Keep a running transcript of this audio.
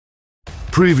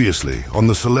Previously on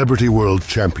the Celebrity World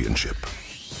Championship.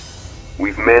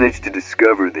 We've managed to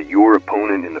discover that your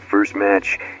opponent in the first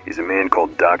match is a man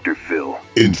called Dr. Phil.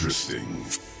 Interesting.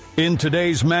 In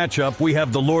today's matchup, we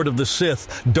have the Lord of the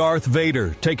Sith, Darth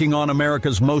Vader, taking on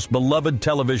America's most beloved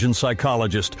television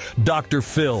psychologist, Dr.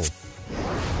 Phil.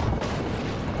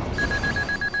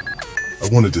 I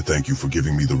wanted to thank you for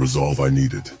giving me the resolve I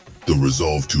needed. The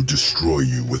resolve to destroy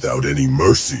you without any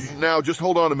mercy. Now, just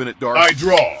hold on a minute, Darth. I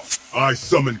draw. I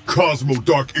summon Cosmo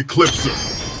Dark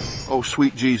Eclipser. Oh,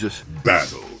 sweet Jesus.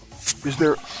 Battle. Is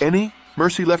there any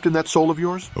mercy left in that soul of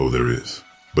yours? Oh, there is,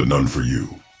 but none for you.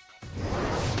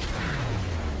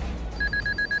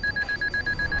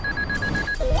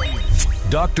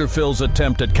 Dr. Phil's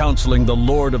attempt at counseling the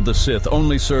Lord of the Sith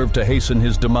only served to hasten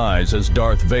his demise, as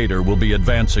Darth Vader will be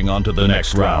advancing onto the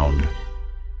next round.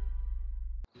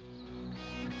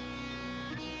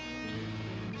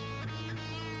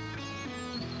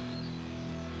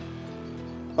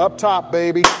 Up top,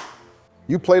 baby.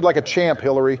 You played like a champ,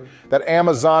 Hillary. That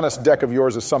Amazonas deck of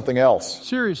yours is something else.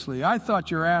 Seriously, I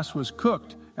thought your ass was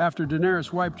cooked after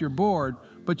Daenerys wiped your board,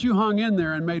 but you hung in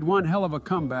there and made one hell of a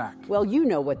comeback. Well, you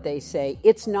know what they say.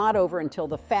 It's not over until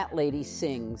the fat lady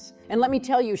sings. And let me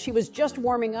tell you, she was just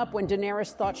warming up when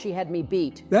Daenerys thought she had me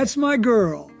beat. That's my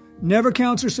girl. Never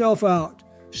counts herself out.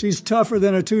 She's tougher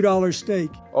than a $2 steak.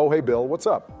 Oh, hey, Bill, what's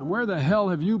up? And where the hell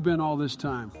have you been all this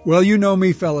time? Well, you know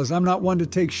me, fellas. I'm not one to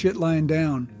take shit lying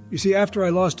down. You see, after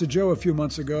I lost to Joe a few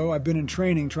months ago, I've been in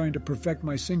training trying to perfect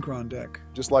my synchron deck.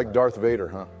 Just like Darth Vader,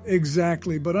 huh?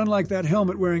 Exactly, but unlike that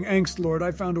helmet-wearing angst lord,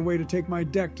 I found a way to take my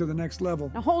deck to the next level.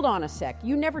 Now hold on a sec.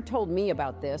 You never told me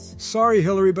about this. Sorry,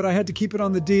 Hillary, but I had to keep it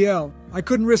on the DL. I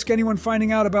couldn't risk anyone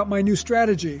finding out about my new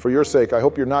strategy. For your sake, I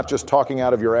hope you're not just talking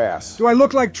out of your ass. Do I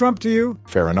look like Trump to you?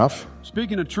 Fair enough.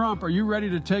 Speaking of Trump, are you ready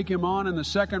to take him on in the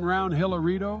second round,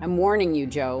 Hillarito? I'm warning you,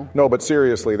 Joe. No, but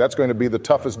seriously, that's going to be the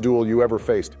toughest duel you ever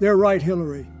faced. They're right,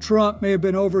 Hillary. Trump may have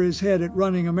been over his head at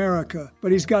running America,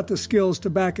 but he's got the skills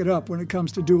to back it up when it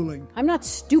comes to dueling. I'm not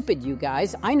stupid, you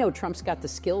guys. I know Trump's got the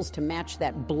skills to match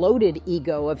that bloated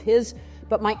ego of his,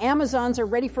 but my Amazons are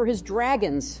ready for his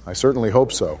dragons. I certainly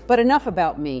hope so. But enough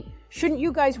about me. Shouldn't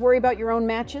you guys worry about your own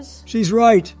matches? She's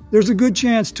right. There's a good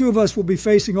chance two of us will be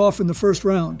facing off in the first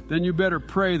round. Then you better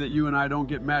pray that you and I don't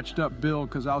get matched up, Bill,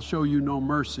 because I'll show you no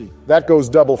mercy. That goes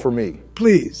double for me.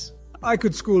 Please. I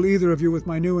could school either of you with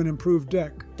my new and improved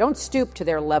deck. Don't stoop to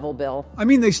their level, Bill. I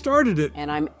mean, they started it. And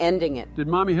I'm ending it. Did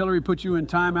Mommy Hillary put you in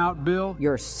timeout, Bill?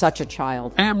 You're such a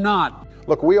child. Am not.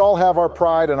 Look, we all have our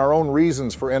pride and our own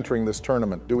reasons for entering this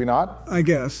tournament, do we not? I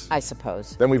guess. I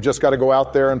suppose. Then we've just got to go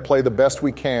out there and play the best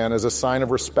we can as a sign of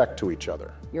respect to each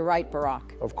other. You're right,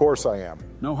 Barack. Of course I am.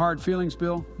 No hard feelings,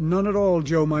 Bill? None at all,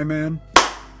 Joe, my man.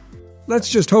 Let's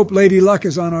just hope Lady Luck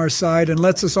is on our side and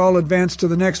lets us all advance to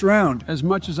the next round. As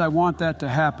much as I want that to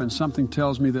happen, something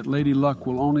tells me that Lady Luck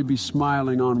will only be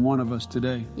smiling on one of us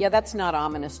today. Yeah, that's not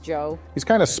ominous, Joe. He's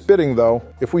kind of spitting, though.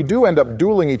 If we do end up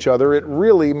dueling each other, it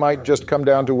really might just come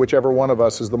down to whichever one of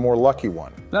us is the more lucky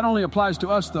one. That only applies to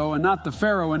us, though, and not the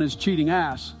Pharaoh and his cheating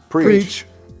ass. Preach.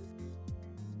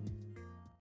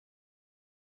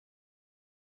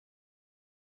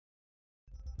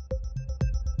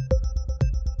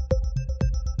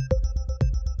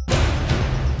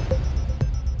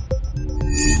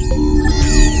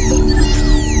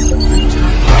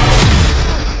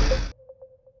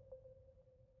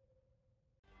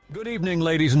 Good evening,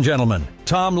 ladies and gentlemen.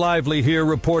 Tom Lively here,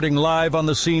 reporting live on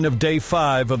the scene of Day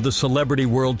 5 of the Celebrity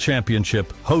World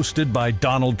Championship, hosted by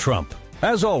Donald Trump.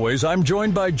 As always, I'm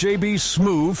joined by JB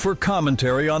Smoove for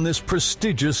commentary on this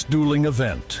prestigious dueling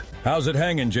event. How's it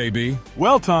hanging, JB?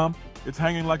 Well, Tom, it's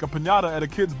hanging like a piñata at a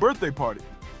kid's birthday party.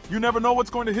 You never know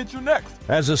what's going to hit you next.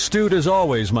 As astute as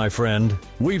always, my friend.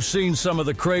 We've seen some of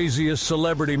the craziest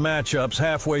celebrity matchups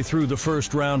halfway through the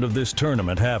first round of this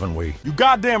tournament, haven't we? You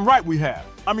goddamn right we have.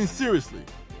 I mean, seriously.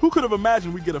 Who could have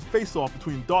imagined we'd get a face-off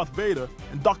between Darth Vader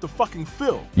and Dr. fucking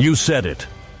Phil? You said it.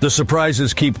 The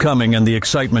surprises keep coming and the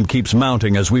excitement keeps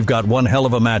mounting as we've got one hell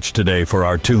of a match today for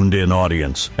our tuned-in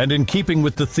audience. And in keeping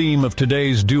with the theme of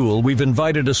today's duel, we've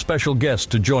invited a special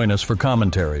guest to join us for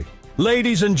commentary.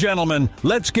 Ladies and gentlemen,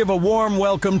 let's give a warm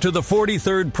welcome to the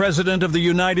 43rd President of the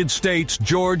United States,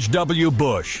 George W.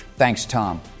 Bush. Thanks,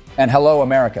 Tom. And hello,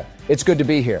 America. It's good to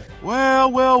be here.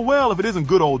 Well, if it isn't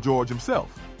good old George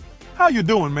himself. How you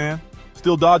doing, man?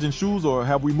 Still dodging shoes, or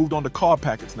have we moved on to car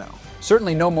packets now?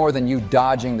 Certainly no more than you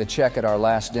dodging the check at our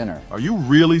last dinner. Are you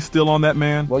really still on that,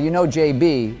 man? Well, you know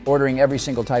JB ordering every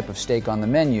single type of steak on the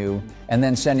menu and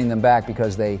then sending them back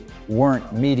because they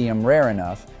weren't medium rare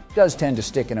enough does tend to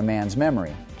stick in a man's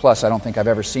memory. Plus, I don't think I've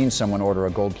ever seen someone order a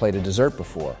gold-plated dessert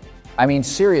before. I mean,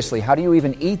 seriously, how do you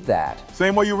even eat that?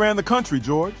 Same way you ran the country,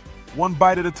 George. One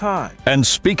bite at a time. And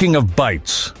speaking of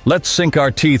bites, let's sink our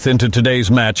teeth into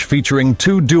today's match featuring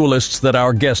two duelists that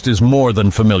our guest is more than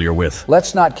familiar with.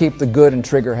 Let's not keep the good and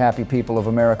trigger-happy people of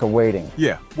America waiting.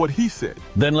 Yeah, what he said.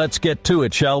 Then let's get to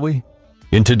it, shall we?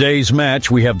 In today's match,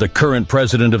 we have the current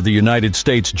President of the United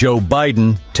States, Joe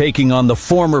Biden, taking on the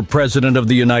former President of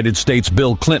the United States,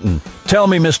 Bill Clinton. Tell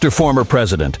me, Mr. Former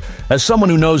President, as someone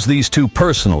who knows these two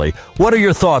personally, what are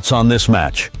your thoughts on this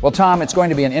match? Well, Tom, it's going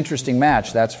to be an interesting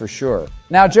match, that's for sure.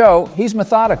 Now, Joe, he's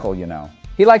methodical, you know.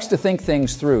 He likes to think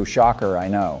things through, shocker, I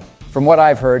know. From what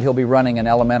I've heard, he'll be running an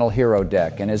elemental hero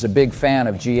deck and is a big fan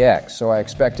of GX, so I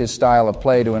expect his style of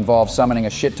play to involve summoning a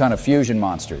shit ton of fusion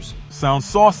monsters. Sounds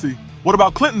saucy. What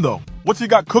about Clinton, though? What's he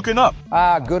got cooking up?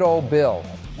 Good old Bill.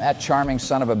 That charming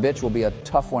son of a bitch will be a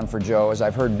tough one for Joe, as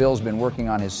I've heard Bill's been working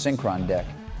on his synchron deck.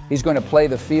 He's going to play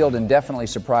the field and definitely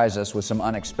surprise us with some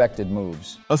unexpected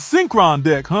moves. A synchron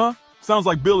deck, huh? Sounds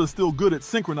like Bill is still good at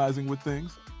synchronizing with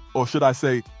things. Or should I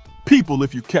say, people,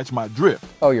 if you catch my drift.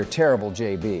 Oh, you're terrible,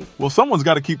 JB. Well, someone's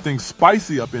got to keep things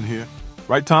spicy up in here.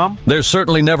 Right, Tom? There's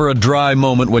certainly never a dry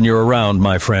moment when you're around,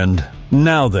 my friend.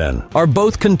 Now then, are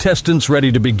both contestants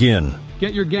ready to begin?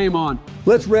 Get your game on.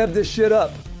 Let's rev this shit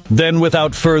up. Then,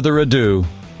 without further ado,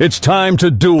 it's time to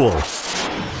duel.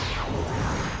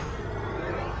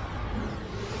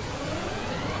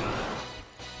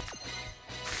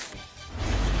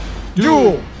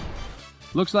 Duel!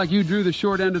 Looks like you drew the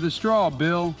short end of the straw,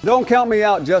 Bill. Don't count me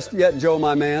out just yet, Joe,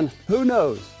 my man. Who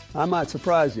knows? I might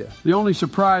surprise you. The only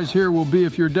surprise here will be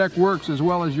if your deck works as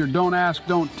well as your don't ask,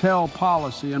 don't tell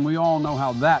policy, and we all know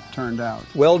how that turned out.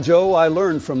 Well, Joe, I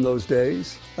learned from those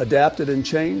days. Adapted and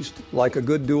changed, like a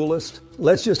good duelist.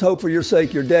 Let's just hope for your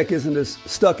sake your deck isn't as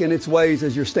stuck in its ways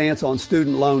as your stance on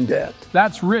student loan debt.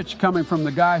 That's rich coming from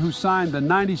the guy who signed the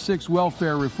 '96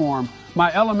 welfare reform.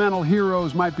 My elemental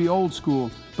heroes might be old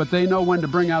school, but they know when to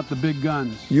bring out the big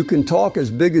guns. You can talk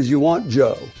as big as you want,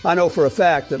 Joe. I know for a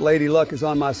fact that Lady Luck is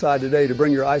on my side today to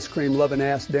bring your ice cream loving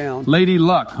ass down. Lady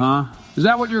Luck, huh? Is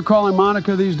that what you're calling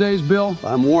Monica these days, Bill?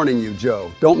 I'm warning you,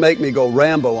 Joe. Don't make me go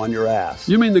Rambo on your ass.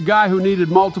 You mean the guy who needed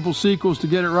multiple sequels to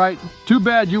get it right? Too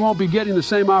bad you won't be getting the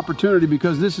same opportunity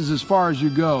because this is as far as you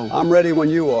go. I'm ready when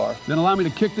you are. Then allow me to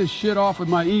kick this shit off with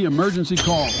my emergency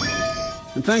call.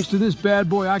 And thanks to this bad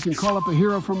boy, I can call up a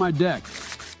hero from my deck.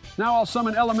 Now I'll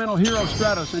summon Elemental Hero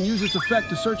Stratos and use its effect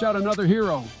to search out another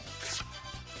hero.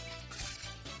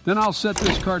 Then I'll set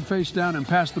this card face down and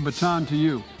pass the baton to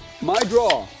you. My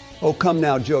draw. Oh, come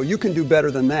now, Joe. You can do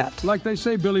better than that. Like they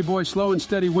say, Billy Boy, slow and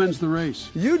steady wins the race.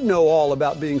 You'd know all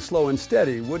about being slow and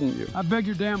steady, wouldn't you? I beg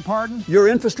your damn pardon? Your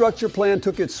infrastructure plan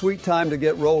took its sweet time to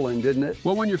get rolling, didn't it?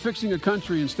 Well, when you're fixing a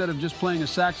country instead of just playing a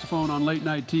saxophone on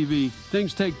late-night TV,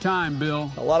 things take time,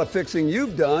 Bill. A lot of fixing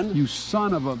you've done. You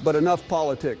son of a... But enough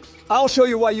politics. I'll show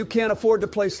you why you can't afford to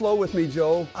play slow with me,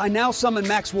 Joe. I now summon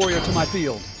Max Warrior to my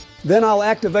field. Then I'll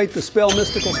activate the spell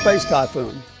Mystical Space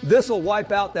Typhoon. This'll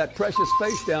wipe out that precious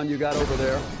face down you got over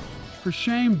there. For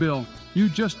shame, Bill. You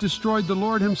just destroyed the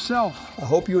Lord himself. I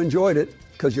hope you enjoyed it,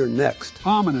 because you're next.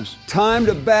 Ominous. Time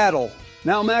to battle.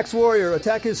 Now, Max Warrior,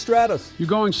 attack his Stratos. You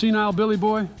going senile, Billy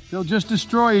Boy? They'll just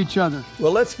destroy each other.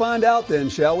 Well, let's find out then,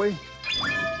 shall we?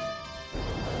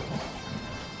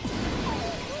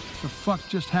 The fuck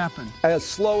just happened? As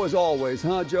slow as always,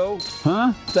 huh, Joe?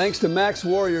 Huh? Thanks to Max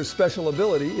Warrior's special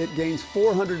ability, it gains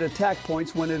 400 attack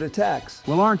points when it attacks.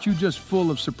 Well, aren't you just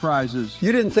full of surprises?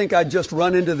 You didn't think I'd just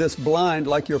run into this blind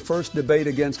like your first debate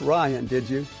against Ryan, did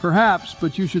you? Perhaps,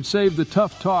 but you should save the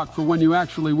tough talk for when you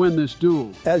actually win this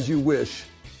duel. As you wish.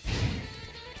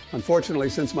 Unfortunately,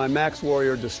 since my Max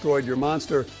Warrior destroyed your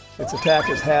monster, its attack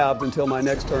is halved until my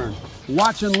next turn.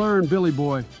 Watch and learn, Billy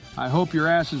Boy. I hope your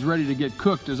ass is ready to get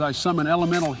cooked as I summon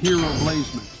Elemental Hero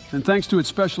Blazement. And thanks to its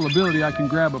special ability, I can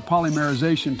grab a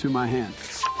polymerization to my hand.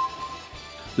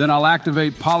 Then I'll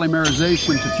activate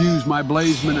polymerization to fuse my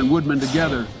Blazement and Woodman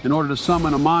together in order to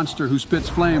summon a monster who spits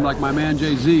flame like my man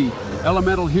Jay-Z,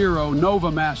 Elemental Hero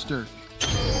Nova Master.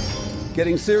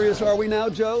 Getting serious, are we now,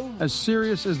 Joe? As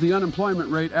serious as the unemployment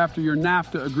rate after your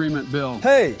NAFTA agreement, Bill.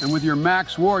 Hey! And with your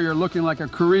Max Warrior looking like a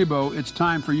Karibo, it's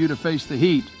time for you to face the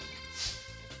heat.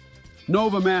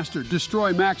 Nova Master,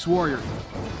 destroy Max Warrior.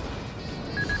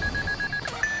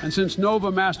 And since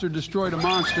Nova Master destroyed a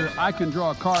monster, I can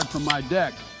draw a card from my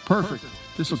deck. Perfect.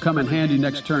 This will come in handy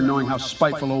next turn, knowing how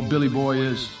spiteful old Billy Boy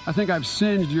is. I think I've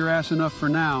singed your ass enough for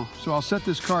now, so I'll set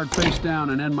this card face down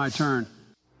and end my turn.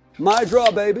 My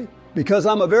draw, baby. Because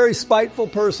I'm a very spiteful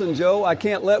person, Joe, I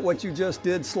can't let what you just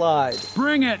did slide.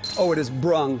 Bring it! Oh, it is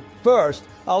brung. First,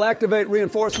 I'll activate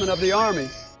reinforcement of the army.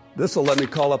 This'll let me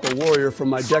call up a warrior from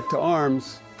my deck to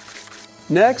arms.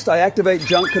 Next, I activate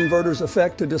Junk Converter's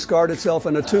effect to discard itself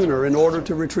in a tuner in order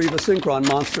to retrieve a Synchron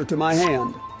monster to my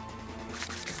hand.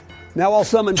 Now I'll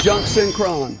summon Junk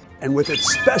Synchron, and with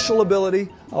its special ability,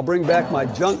 I'll bring back my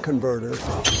Junk Converter.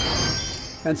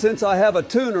 And since I have a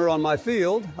tuner on my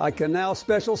field, I can now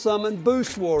special summon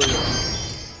Boost Warrior.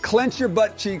 Clench your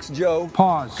butt cheeks, Joe.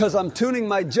 Pause. Because I'm tuning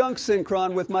my Junk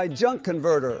Synchron with my Junk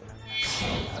Converter.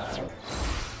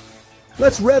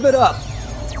 Let's rev it up.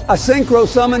 I synchro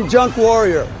summon Junk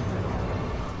Warrior.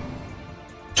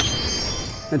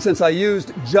 And since I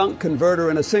used Junk Converter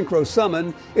in a synchro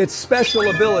summon, its special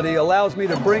ability allows me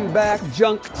to bring back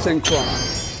Junk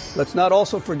Synchron. Let's not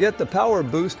also forget the power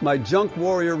boost my Junk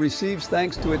Warrior receives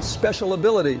thanks to its special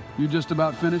ability. You just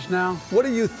about finished now? What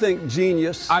do you think,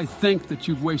 genius? I think that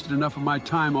you've wasted enough of my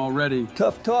time already.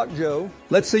 Tough talk, Joe.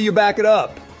 Let's see you back it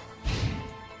up.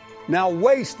 Now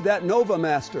waste that Nova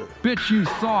Master. Bitch, you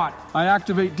thought. I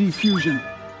activate Defusion.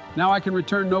 Now I can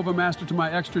return Nova Master to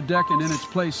my extra deck and in its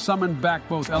place summon back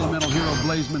both Elemental Hero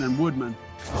Blazeman and Woodman.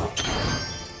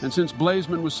 And since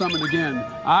Blazeman was summoned again,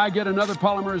 I get another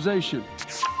polymerization.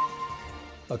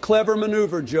 A clever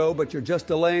maneuver, Joe, but you're just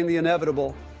delaying the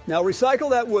inevitable. Now recycle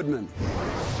that Woodman.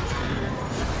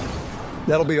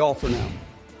 That'll be all for now.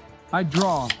 I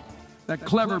draw. That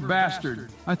clever bastard.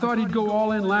 I thought he'd go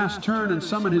all in last turn and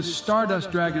summon his Stardust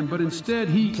Dragon, but instead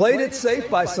he played it safe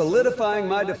by solidifying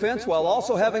my defense while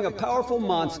also having a powerful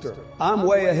monster. I'm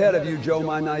way ahead of you, Joe,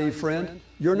 my naive friend.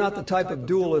 You're not the type of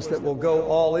duelist that will go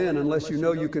all in unless you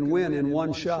know you can win in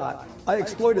one shot. I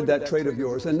exploited that trait of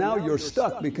yours, and now you're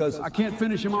stuck because I can't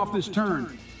finish him off this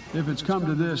turn. If it's come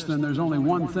to this, then there's only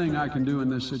one thing I can do in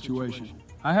this situation.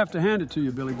 I have to hand it to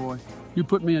you, Billy Boy. You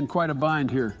put me in quite a bind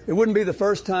here. It wouldn't be the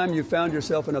first time you found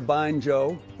yourself in a bind,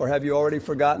 Joe. Or have you already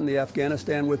forgotten the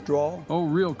Afghanistan withdrawal? Oh,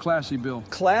 real classy, Bill.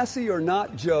 Classy or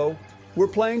not, Joe, we're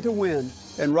playing to win.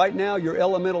 And right now, your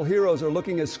elemental heroes are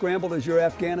looking as scrambled as your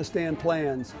Afghanistan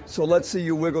plans. So let's see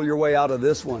you wiggle your way out of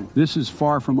this one. This is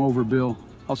far from over, Bill.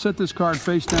 I'll set this card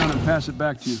face down and pass it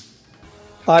back to you.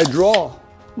 I draw.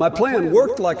 My plan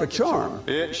worked like a charm.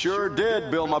 It sure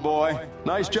did, Bill, my boy.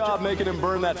 Nice job making him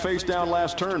burn that face down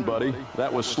last turn, buddy.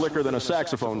 That was slicker than a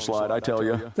saxophone slide, I tell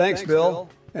you. Thanks, Bill.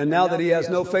 And now that he has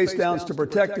no face downs to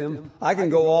protect him, I can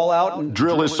go all out and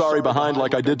drill his sorry behind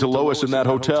like I did to Lois in that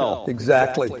hotel.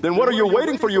 Exactly. Then what are you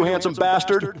waiting for, you handsome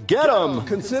bastard? Get him!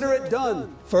 Consider it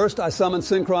done. First, I summon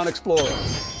Synchron Explorer.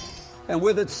 And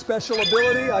with its special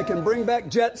ability, I can bring back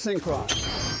Jet Synchron.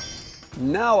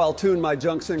 Now I'll tune my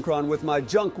Junk Synchron with my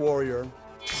Junk Warrior.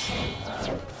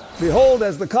 Behold,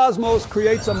 as the cosmos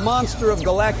creates a monster of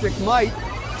galactic might,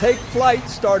 take flight,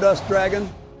 Stardust Dragon.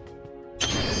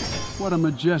 What a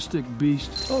majestic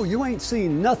beast. Oh, you ain't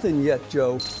seen nothing yet,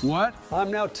 Joe. What? I'm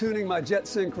now tuning my Jet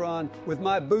Synchron with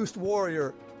my Boost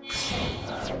Warrior.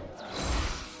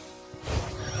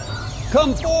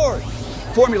 Come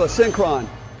forth! Formula Synchron.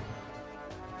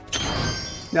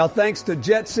 Now, thanks to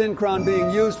Jet Synchron being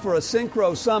used for a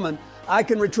Synchro summon, I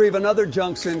can retrieve another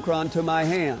Junk Synchron to my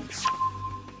hand.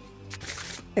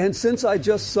 And since I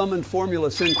just summoned Formula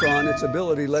Synchron, its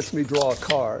ability lets me draw a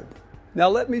card. Now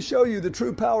let me show you the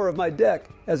true power of my deck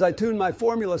as I tune my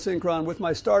Formula Synchron with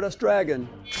my Stardust Dragon.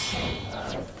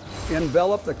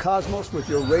 Envelop the cosmos with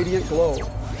your radiant glow.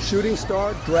 Shooting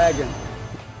Star Dragon.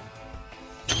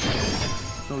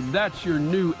 So that's your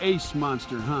new ace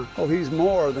monster, huh? Oh, he's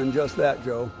more than just that,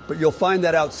 Joe. But you'll find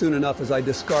that out soon enough as I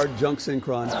discard Junk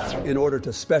Synchron in order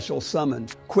to special summon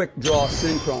Quick Draw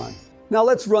Synchron. Now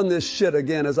let's run this shit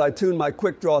again as I tune my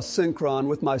Quick Draw Synchron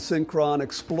with my Synchron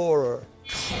Explorer.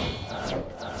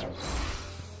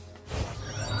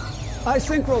 I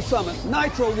Synchro Summon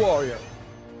Nitro Warrior.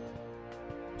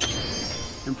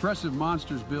 Impressive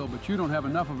monsters, Bill, but you don't have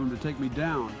enough of them to take me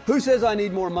down. Who says I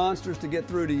need more monsters to get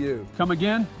through to you? Come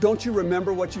again? Don't you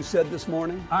remember what you said this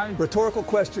morning? Rhetorical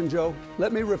question, Joe.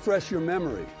 Let me refresh your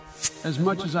memory. As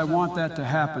much as I want that to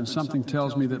happen, something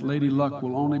tells me that Lady Luck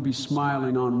will only be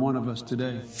smiling on one of us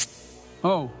today.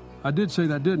 Oh, I did say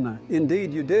that, didn't I?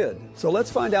 Indeed you did. So let's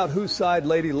find out whose side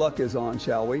Lady Luck is on,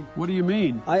 shall we? What do you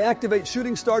mean? I activate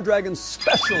Shooting Star Dragon's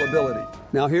special ability.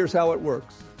 Now here's how it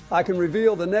works. I can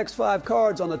reveal the next 5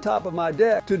 cards on the top of my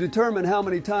deck to determine how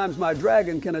many times my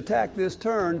dragon can attack this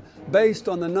turn based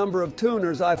on the number of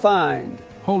tuners I find.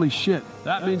 Holy shit.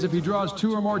 That means if he draws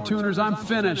 2 or more tuners, I'm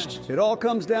finished. It all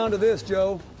comes down to this,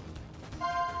 Joe.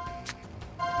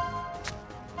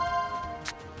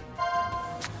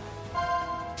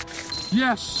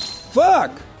 Yes!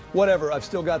 Fuck! Whatever, I've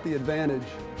still got the advantage.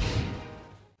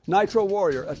 Nitro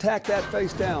Warrior, attack that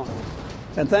face down.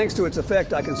 And thanks to its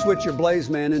effect, I can switch your Blaze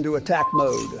Man into attack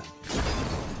mode.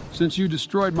 Since you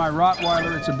destroyed my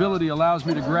Rottweiler, its ability allows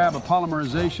me to grab a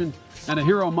polymerization and a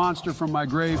hero monster from my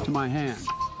grave to my hand.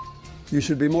 You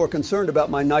should be more concerned about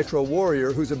my Nitro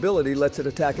Warrior, whose ability lets it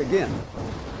attack again.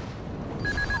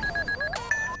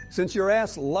 Since your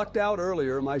ass lucked out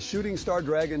earlier, my Shooting Star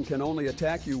Dragon can only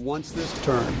attack you once this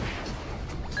turn.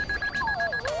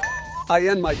 I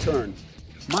end my turn.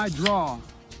 My draw.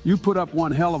 You put up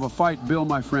one hell of a fight, Bill,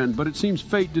 my friend, but it seems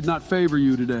fate did not favor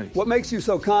you today. What makes you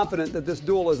so confident that this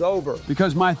duel is over?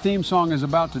 Because my theme song is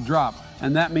about to drop,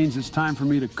 and that means it's time for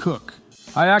me to cook.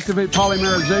 I activate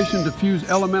polymerization to fuse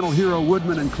Elemental Hero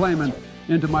Woodman and Clayman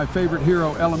into my favorite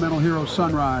hero, Elemental Hero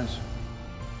Sunrise.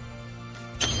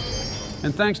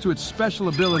 And thanks to its special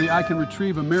ability, I can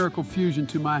retrieve a miracle fusion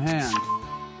to my hand.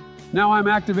 Now I'm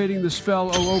activating the spell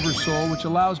O Oversoul, which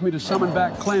allows me to summon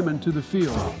back Clayman to the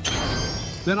field.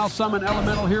 Then I'll summon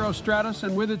Elemental Hero Stratus,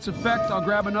 and with its effect, I'll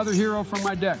grab another hero from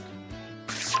my deck.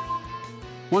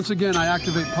 Once again, I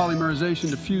activate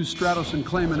polymerization to fuse Stratos and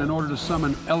Clayman in order to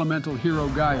summon Elemental Hero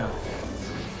Gaia.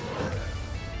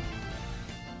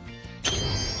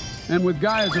 And with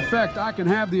Gaia's effect, I can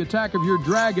have the attack of your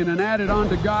dragon and add it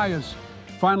onto Gaia's.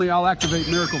 Finally, I'll activate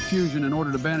Miracle Fusion in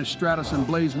order to banish Stratus and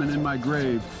Blazeman in my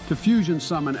grave, to fusion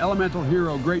summon Elemental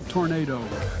Hero Great Tornado.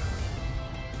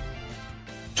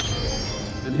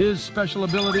 And his special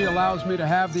ability allows me to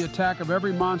have the attack of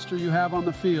every monster you have on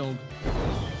the field.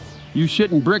 You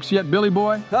shitting bricks yet, Billy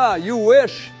boy? Ah, you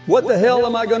wish. What the hell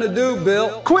am I going to do,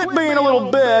 Bill? Quit being a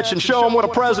little bitch and show him what a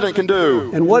president can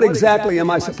do. And what exactly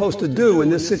am I supposed to do in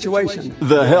this situation?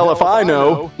 The hell if I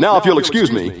know. Now if you'll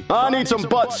excuse me, I need some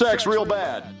butt sex real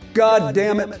bad. God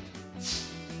damn it.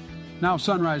 Now,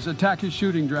 Sunrise, attack his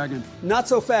shooting dragon. Not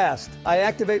so fast. I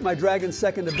activate my dragon's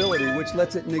second ability, which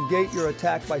lets it negate your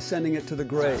attack by sending it to the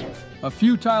grave. A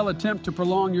futile attempt to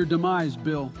prolong your demise,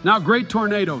 Bill. Now, Great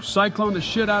Tornado, cyclone the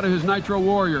shit out of his Nitro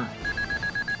Warrior.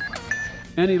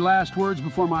 Any last words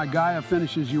before my Gaia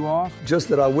finishes you off? Just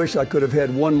that I wish I could have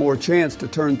had one more chance to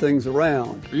turn things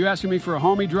around. Are you asking me for a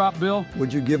homie drop, Bill?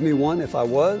 Would you give me one if I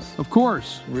was? Of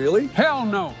course. Really? Hell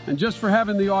no! And just for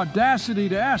having the audacity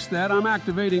to ask that, I'm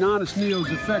activating Honest Neo's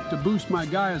effect to boost my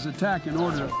Gaia's attack in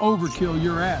order to overkill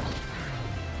your ass.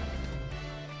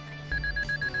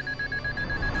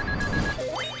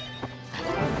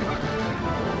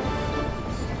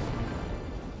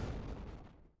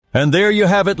 And there you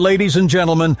have it, ladies and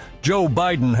gentlemen. Joe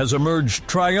Biden has emerged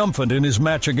triumphant in his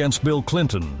match against Bill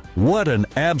Clinton. What an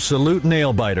absolute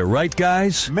nail-biter, right,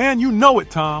 guys? Man, you know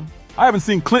it, Tom. I haven't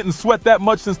seen Clinton sweat that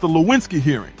much since the Lewinsky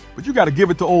hearing. But you got to give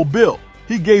it to old Bill.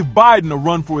 He gave Biden a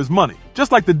run for his money,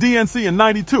 just like the DNC in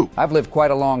 '92. I've lived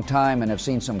quite a long time and have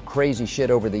seen some crazy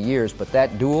shit over the years, but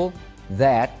that duel,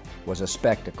 that was a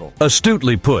spectacle.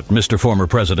 Astutely put, Mr. Former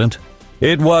President.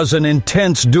 It was an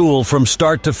intense duel from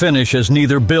start to finish, as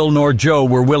neither Bill nor Joe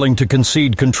were willing to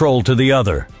concede control to the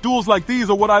other. Duels like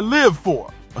these are what I live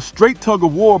for. A straight tug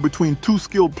of war between two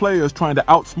skilled players trying to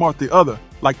outsmart the other,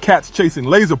 like cats chasing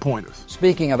laser pointers.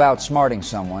 Speaking of outsmarting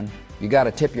someone, you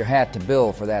gotta tip your hat to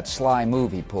Bill for that sly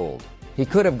move he pulled. He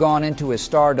could have gone into his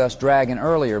Stardust Dragon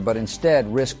earlier, but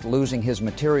instead risked losing his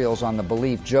materials on the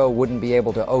belief Joe wouldn't be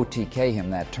able to OTK him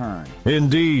that turn.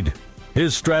 Indeed.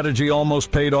 His strategy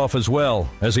almost paid off as well,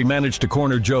 as he managed to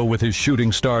corner Joe with his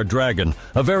Shooting Star Dragon,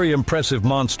 a very impressive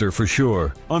monster for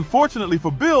sure. Unfortunately for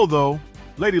Bill, though,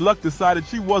 Lady Luck decided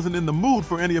she wasn't in the mood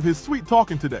for any of his sweet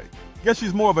talking today. Guess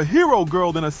she's more of a hero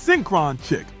girl than a synchron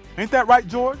chick. Ain't that right,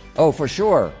 George? Oh, for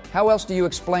sure. How else do you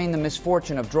explain the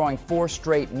misfortune of drawing 4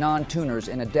 straight non-tuners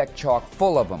in a deck chock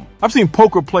full of them? I've seen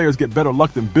poker players get better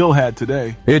luck than Bill had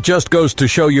today. It just goes to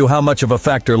show you how much of a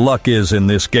factor luck is in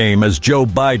this game, as Joe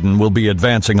Biden will be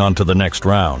advancing on to the next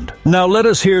round. Now let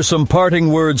us hear some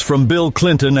parting words from Bill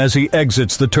Clinton as he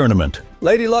exits the tournament.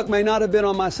 Lady Luck may not have been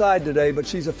on my side today, but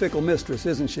she's a fickle mistress,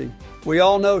 isn't she? We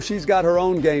all know she's got her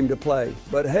own game to play.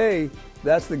 But hey,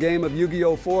 that's the game of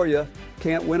Yu-Gi-Oh for you.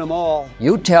 Can't win them all.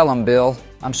 You tell him, Bill.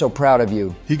 I'm so proud of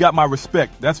you. He got my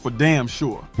respect, that's for damn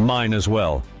sure. Mine as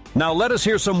well. Now let us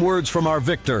hear some words from our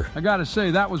victor. I gotta say,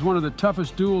 that was one of the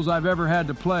toughest duels I've ever had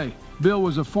to play. Bill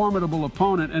was a formidable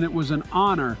opponent, and it was an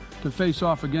honor to face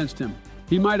off against him.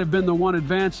 He might have been the one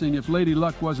advancing if Lady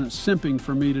Luck wasn't simping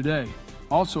for me today.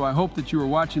 Also, I hope that you were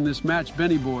watching this match,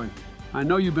 Benny Boy. I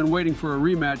know you've been waiting for a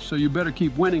rematch, so you better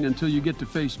keep winning until you get to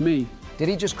face me. Did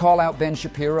he just call out Ben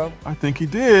Shapiro? I think he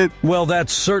did. Well,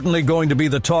 that's certainly going to be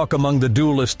the talk among the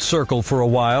duelist circle for a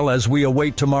while as we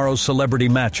await tomorrow's celebrity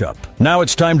matchup. Now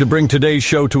it's time to bring today's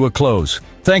show to a close.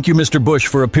 Thank you, Mr. Bush,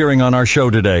 for appearing on our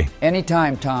show today.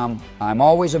 Anytime, Tom. I'm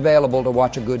always available to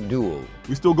watch a good duel.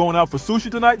 We still going out for sushi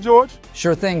tonight, George?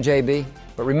 Sure thing, JB.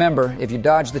 But remember, if you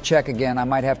dodge the check again, I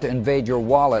might have to invade your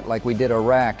wallet like we did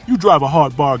Iraq. You drive a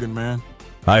hard bargain, man.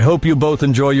 I hope you both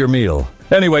enjoy your meal.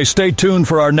 Anyway, stay tuned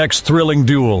for our next thrilling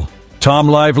duel. Tom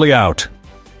Lively out.